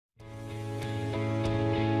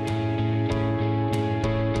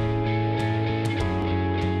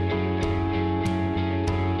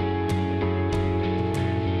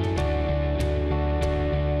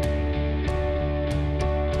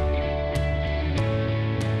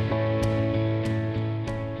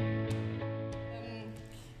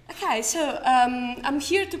Okay, so I'm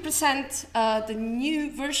here to present the new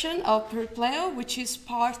version of Peripleo, which is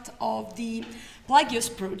part of the Pelagios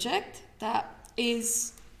project that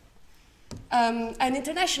is an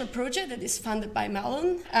international project that is funded by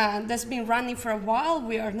Mellon and that's been running for a while.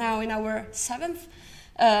 We are now in our 7th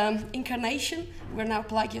incarnation. We're now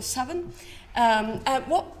Pelagios 7. And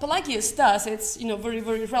what Pelagios does, it's very,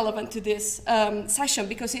 very relevant to this session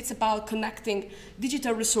because it's about connecting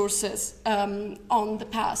digital resources on the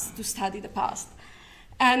past to study the past.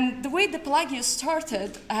 And the way the Pelagios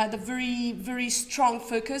started had a very, very strong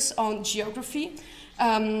focus on geography.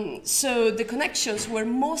 So the connections were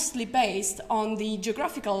mostly based on the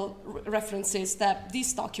geographical references that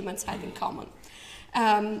these documents had in common.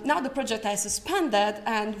 Now the project has expanded,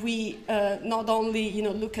 and we not only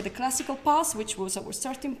look at the classical past, which was our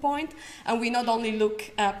starting point, and we not only look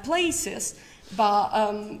at places,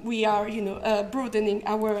 but we are broadening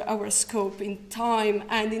our scope in time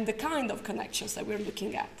and in the kind of connections that we're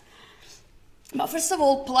looking at. But first of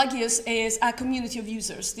all, Pelagios is a community of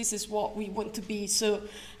users. This is what we want to be. So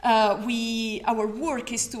our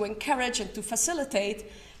work is to encourage and to facilitate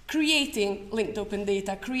creating linked open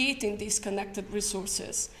data, creating these connected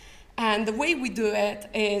resources. And the way we do it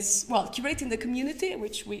is, well, curating the community,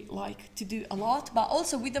 which we like to do a lot, but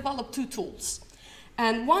also we develop 2 tools.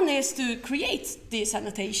 And one is to create these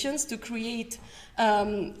annotations, to create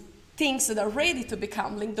things that are ready to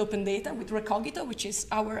become linked open data with Recogito, which is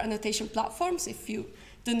our annotation platforms. If you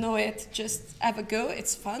don't know it, just have a go.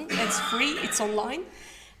 It's fun, it's free, it's online.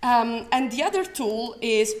 And the other tool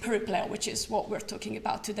is Peripleo, which is what we're talking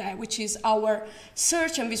about today, which is our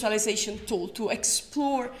search and visualization tool to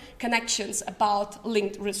explore connections about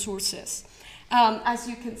linked resources. As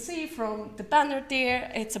you can see from the banner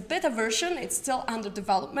there, it's a beta version, it's still under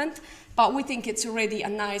development, but we think it's already a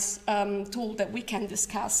nice tool that we can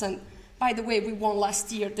discuss. And by the way, we won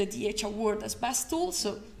last year the DH award as best tool,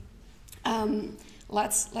 so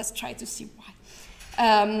let's try to see why.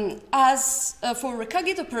 As for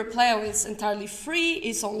Recogito, Peripleo is entirely free,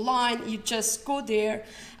 it's online, you just go there.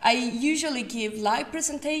 I usually give live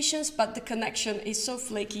presentations, but the connection is so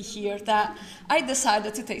flaky here that I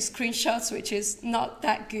decided to take screenshots, which is not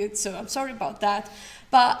that good, so I'm sorry about that.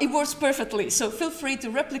 But it works perfectly, so feel free to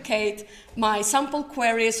replicate my sample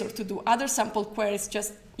queries or to do other sample queries,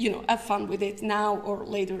 just have fun with it now or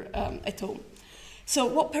later at home. So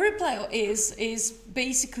what Peripleo is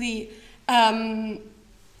basically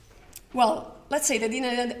well, let's say that in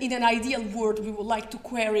an ideal world, we would like to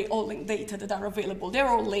query all linked data that are available. They're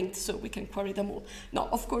all linked, so we can query them all. Now,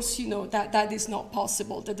 of course, that is not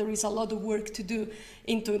possible, that there is a lot of work to do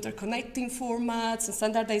into interconnecting formats and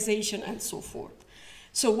standardization and so forth.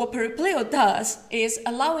 So what Peripleo does is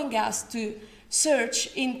allowing us to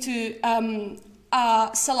search into a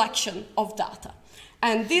selection of data.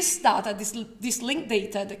 And this data, this linked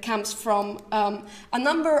data that comes from a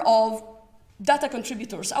number of data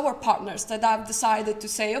contributors, our partners that have decided to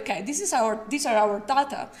say, okay, these are our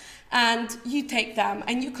data, and you take them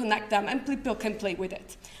and you connect them and people can play with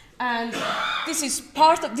it. And this is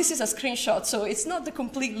a screenshot, so it's not the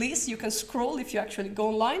complete list. You can scroll if you actually go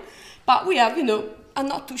online, but we have, a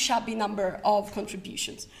not too shabby number of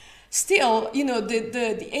contributions. Still,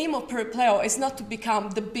 the aim of Peripleo is not to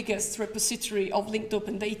become the biggest repository of linked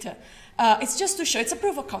open data. It's just to show, it's a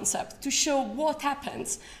proof of concept, to show what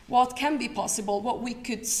happens, what can be possible, what we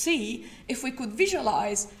could see if we could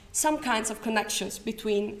visualize some kinds of connections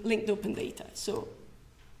between linked open data. So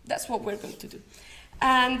that's what we're going to do.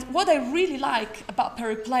 And what I really like about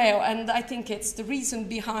Peripleo, and I think it's the reason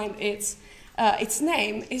behind its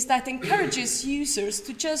name, is that it encourages users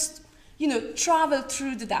to just travel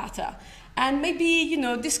through the data and maybe,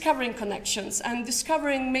 discovering connections and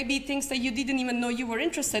discovering maybe things that you didn't even know you were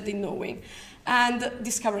interested in knowing, and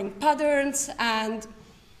discovering patterns and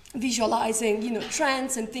visualizing,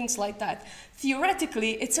 trends and things like that.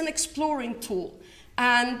 Theoretically, it's an exploring tool.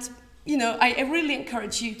 And, I really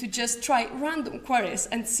encourage you to just try random queries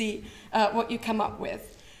and see what you come up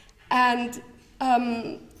with. And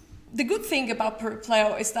the good thing about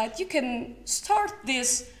Peripleo is that you can start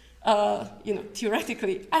this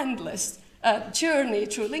theoretically endless journey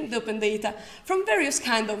through linked open data from various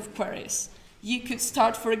kinds of queries. You could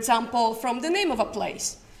start, for example, from the name of a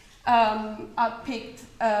place. I picked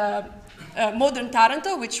modern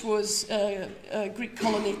Taranto, which was Greek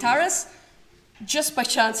colony Taras. Just by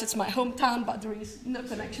chance, it's my hometown, but there is no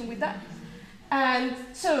connection with that. And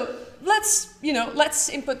so let's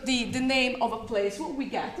input the name of a place. What we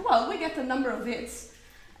get? Well, we get a number of hits.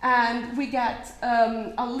 And we get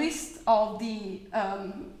a list of the,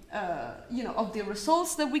 of the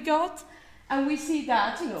results that we got, And we see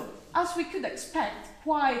that, as we could expect,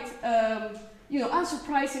 quite,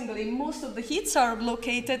 unsurprisingly, most of the hits are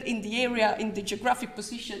located in the area, in the geographic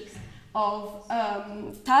position of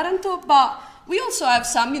Taranto, but we also have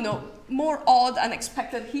some, more odd,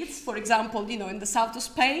 unexpected hits, for example, in the south of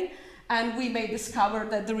Spain, and we may discover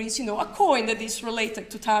that there is, a coin that is related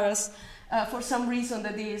to Taras for some reason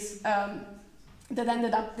that is, that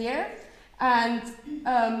ended up there. And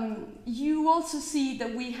you also see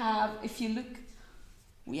that we have, if you look,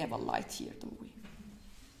 we have a light here, don't we?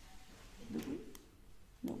 Do we?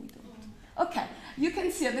 No, we don't. Okay, you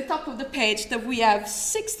can see at the top of the page that we have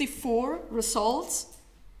 64 results.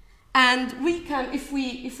 And we can, if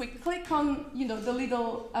we click on, the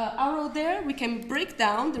little arrow there, we can break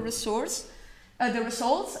down the results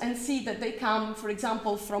and see that they come, for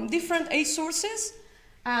example, from different A sources.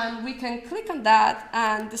 And we can click on that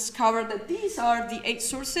and discover that these are the 8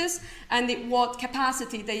 sources and what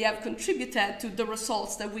capacity they have contributed to the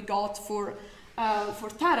results that we got for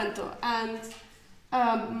Taranto. And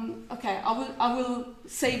okay, I will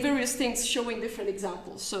say various things showing different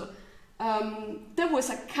examples. So there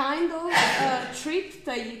was a kind of trip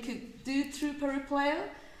that you could do through Peripleo,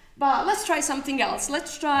 but let's try something else.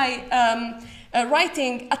 Let's try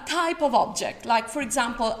writing a type of object, like, for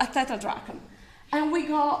example, a tetradrachm. And we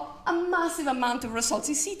got a massive amount of results.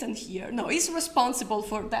 Is Ethan here? No, he's responsible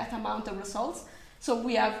for that amount of results. So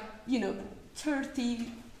we have,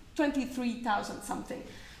 23,000 something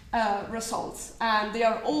results. And they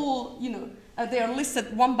are all, they are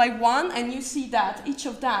listed one by one. And you see that each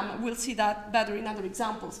of them, we'll see that better in other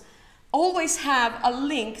examples, always have a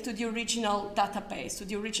link to the original database, to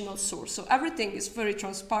the original source. So everything is very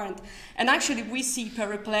transparent. And actually, we see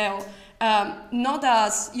Peripleo not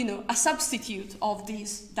as a substitute of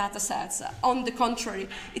these data sets. On the contrary,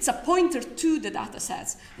 it's a pointer to the data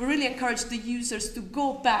sets. We really encourage the users to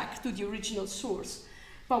go back to the original source.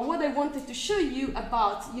 But what I wanted to show you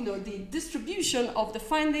about the distribution of the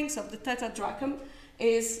findings of the tetradrachm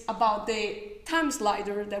is about the time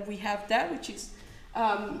slider that we have there, which is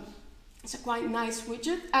it's a quite nice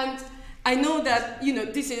widget. And I know that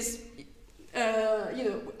this is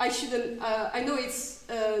I shouldn't, I know it's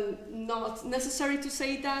not necessary to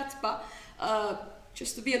say that, but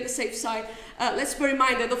just to be on the safe side, let's bear in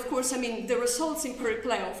mind that, of course, the results in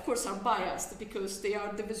Peripleo, of course, are biased because they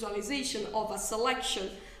are the visualization of a selection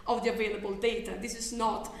of the available data. This is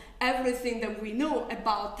not everything that we know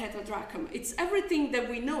about tetradrachm. It's everything that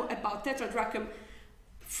we know about tetradrachm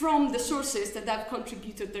from the sources that have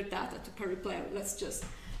contributed their data to Peripleo. Let's just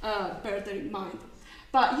bear that in mind.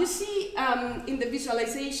 But you see in the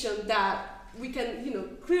visualization that we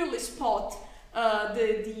can clearly spot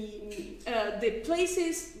the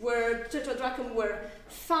places where tetradrachm were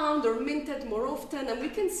found or minted more often, and we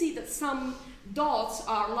can see that some dots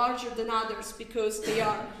are larger than others because they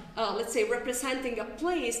are, let's say, representing a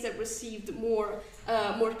place that received more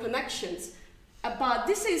connections. But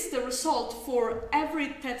this is the result for every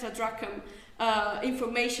tetradrachm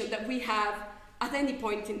information that we have at any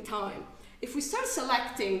point in time. If we start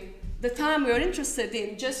selecting the time we are interested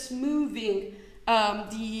in, just moving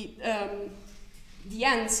the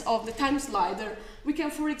ends of the time slider, we can,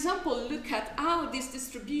 for example, look at how this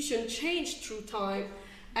distribution changed through time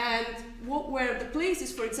and what were the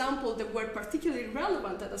places, for example, that were particularly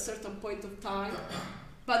relevant at a certain point of time,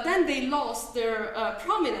 but then they lost their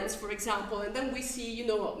prominence, for example, and then we see,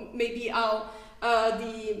 maybe how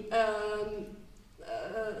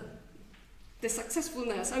the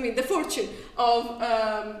successfulness, the fortune of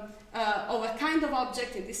a kind of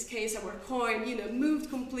object, in this case our coin,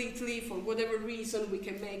 moved completely for whatever reason. We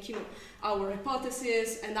can make, our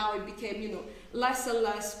hypothesis, and how it became, less and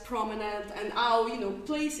less prominent, and how,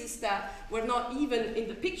 places that were not even in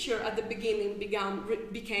the picture at the beginning became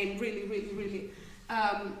really, really, really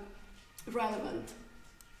relevant.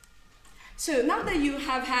 So now that you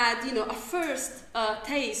have had, a first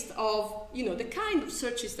taste of, the kind of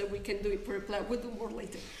searches that we can do in Peripleo, we'll do more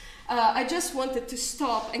later. I just wanted to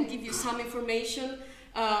stop and give you some information,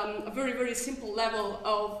 a very, very simple level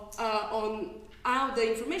of on how the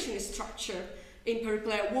information is structured in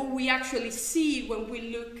Peripleo, what we actually see when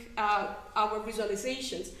we look at our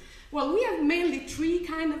visualizations. Well, we have mainly 3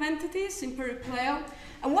 kind of entities in Peripleo,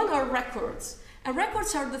 and one are records. And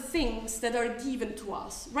records are the things that are given to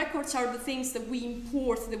us. Records are the things that we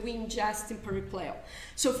import, that we ingest in Peripleo.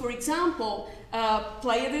 So, for example,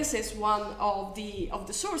 Pleiades is one of the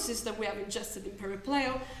sources that we have ingested in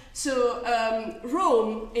Peripleo. So,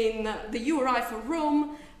 Rome, in the URI for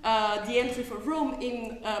Rome, the entry for Rome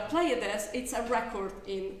in Pleiades, it's a record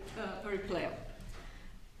in Peripleo.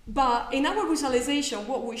 But in our visualization,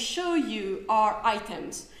 what we show you are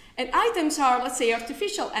items. And items are, let's say,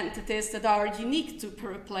 artificial entities that are unique to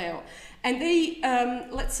Peripleo. And they,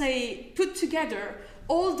 let's say, put together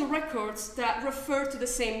all the records that refer to the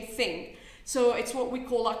same thing. So it's what we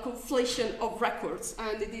call a conflation of records.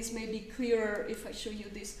 And it is maybe clearer if I show you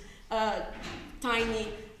this tiny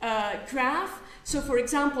graph. So for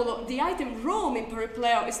example, the item Rome in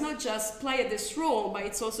Peripleo is not just Pleiades Rome, but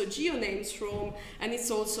it's also Geonames Rome, and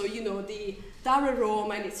it's also, you know, the Dare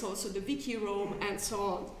Rome, and it's also the Vicky Rome, and so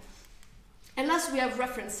on. And last, we have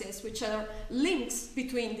references, which are links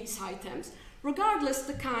between these items, regardless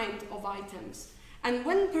the kind of items. And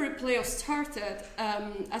when Peripleo started,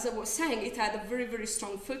 as I was saying, it had a very, very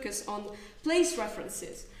strong focus on place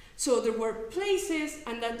references. So there were places,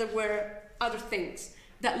 and then there were other things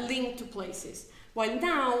that link to places. While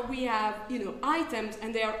now we have, you know, items,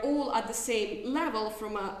 and they are all at the same level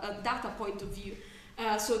from a data point of view.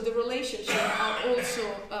 So the relationships are also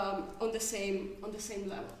on the same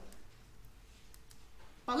level.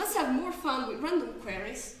 But let's have more fun with random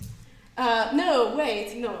queries. No,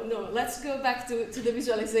 let's go back to the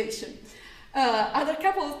visualization. Other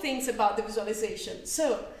couple of things about the visualization.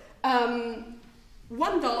 So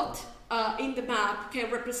one dot in the map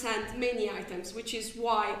can represent many items, which is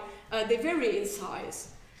why they vary in size.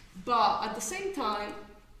 But at the same time,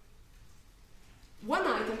 one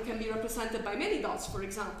item can be represented by many dots, for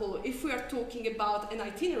example, if we are talking about an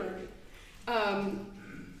itinerary.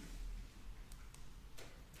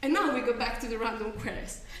 And now we go back to the random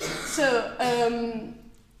queries. So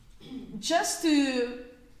just to,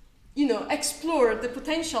 you know, explore the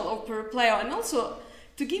potential of Peripleo, and also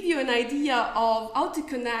to give you an idea of how to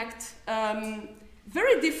connect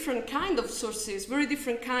very different kind of sources, very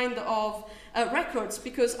different kind of records,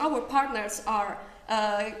 because our partners are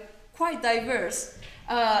quite diverse.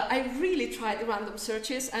 I really tried random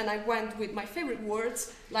searches, and I went with my favorite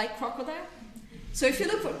words, like crocodile. So if you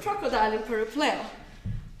look for crocodile in Peripleo,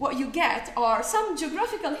 what you get are some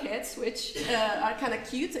geographical hits, which are kind of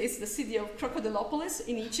cute. It's the city of Crocodilopolis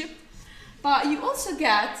in Egypt. But you also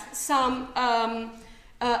get some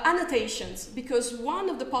annotations, because one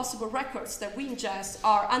of the possible records that we ingest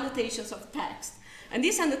are annotations of text. And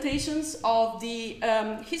these annotations of the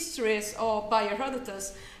histories of by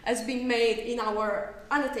Herodotus has been made in our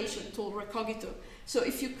annotation tool, Recogito. So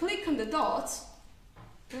if you click on the dots,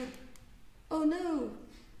 oh no.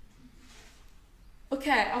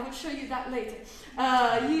 Okay, I will show you that later.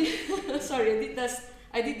 Sorry,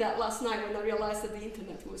 I did that last night when I realized that the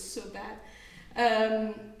internet was so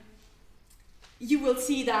bad. You will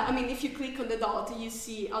see that, I mean, if you click on the dot, you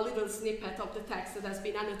see a little snippet of the text that has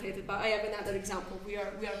been annotated, but I have another example, we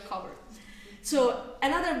are covered. So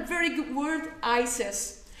another very good word,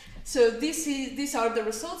 ISIS. So these are the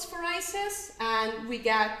results for ISIS, and we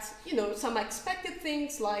get, you know, some expected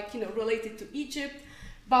things like, you know, related to Egypt.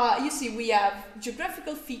 But you see, we have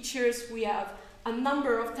geographical features, we have a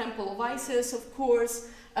number of Temple of Isis, of course,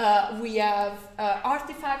 we have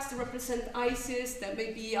artifacts that represent Isis that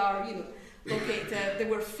maybe are, you know, located, they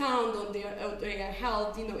were found on their, they are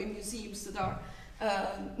held, you know, in museums that are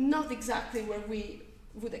not exactly where we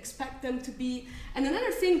would expect them to be. And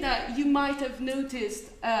another thing that you might have noticed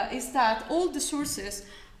is that all the sources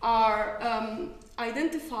are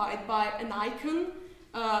identified by an icon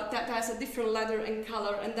that has a different letter and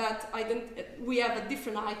color, and that we have a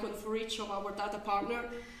different icon for each of our data partner.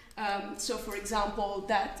 So for example,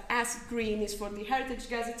 that acid green is for the Heritage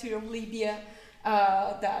Gazetteer of Libya,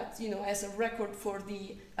 that, you know, has a record for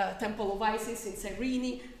the Temple of Isis in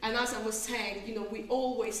Cyrene. And as I was saying, you know, we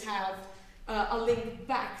always have a link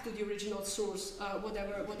back to the original source,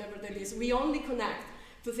 whatever that is. We only connect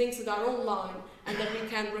to things that are online and that we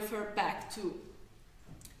can refer back to.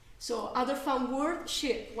 So other fun word,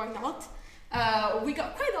 ship, why not? We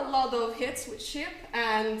got quite a lot of hits with ship,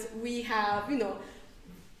 and we have, you know,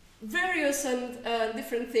 various and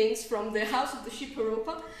different things from the House of the Ship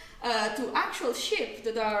Europa to actual ship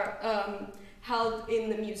that are held in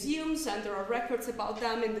the museums, and there are records about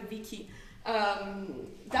them in the Wiki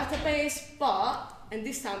database, but, and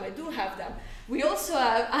this time I do have them, we also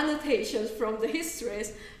have annotations from the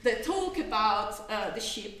histories that talk about the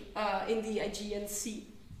ship in the Aegean Sea.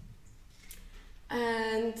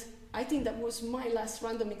 And I think that was my last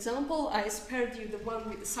random example. I spared you the one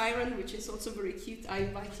with the siren, which is also very cute. I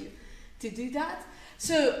invite you to do that.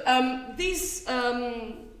 So this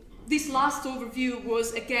last overview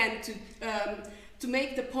was, again, to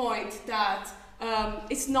make the point that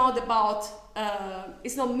it's not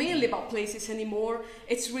mainly about places anymore.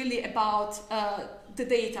 It's really about the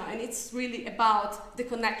data, and it's really about the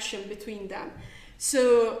connection between them.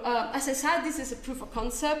 So as I said, this is a proof of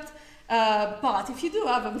concept. But if you do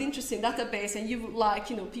have an interesting database and you would like,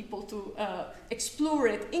 people to explore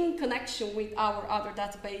it in connection with our other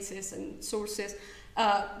databases and sources,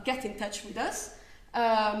 get in touch with us.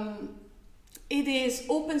 It is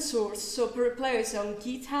open source, so Peripleo is on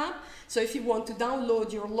GitHub. So if you want to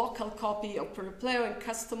download your local copy of Peripleo and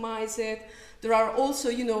customize it, there are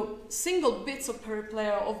also, single bits of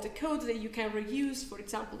Peripleo of the code that you can reuse. For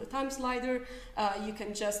example, the time slider, you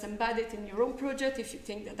can just embed it in your own project if you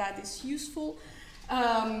think that that is useful.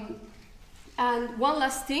 And one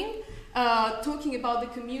last thing, talking about the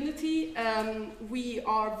community, we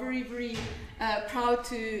are very, very proud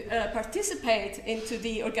to participate into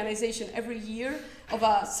the organization every year of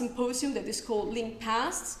a symposium that is called Link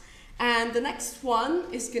Pasts. And the next one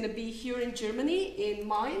is going to be here in Germany, in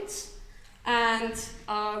Mainz. And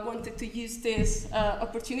I wanted to use this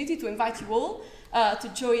opportunity to invite you all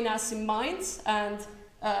to join us in Mainz. And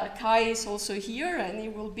Kai is also here, and he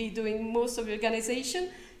will be doing most of the organization.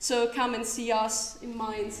 So come and see us in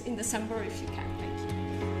Mainz in December if you can.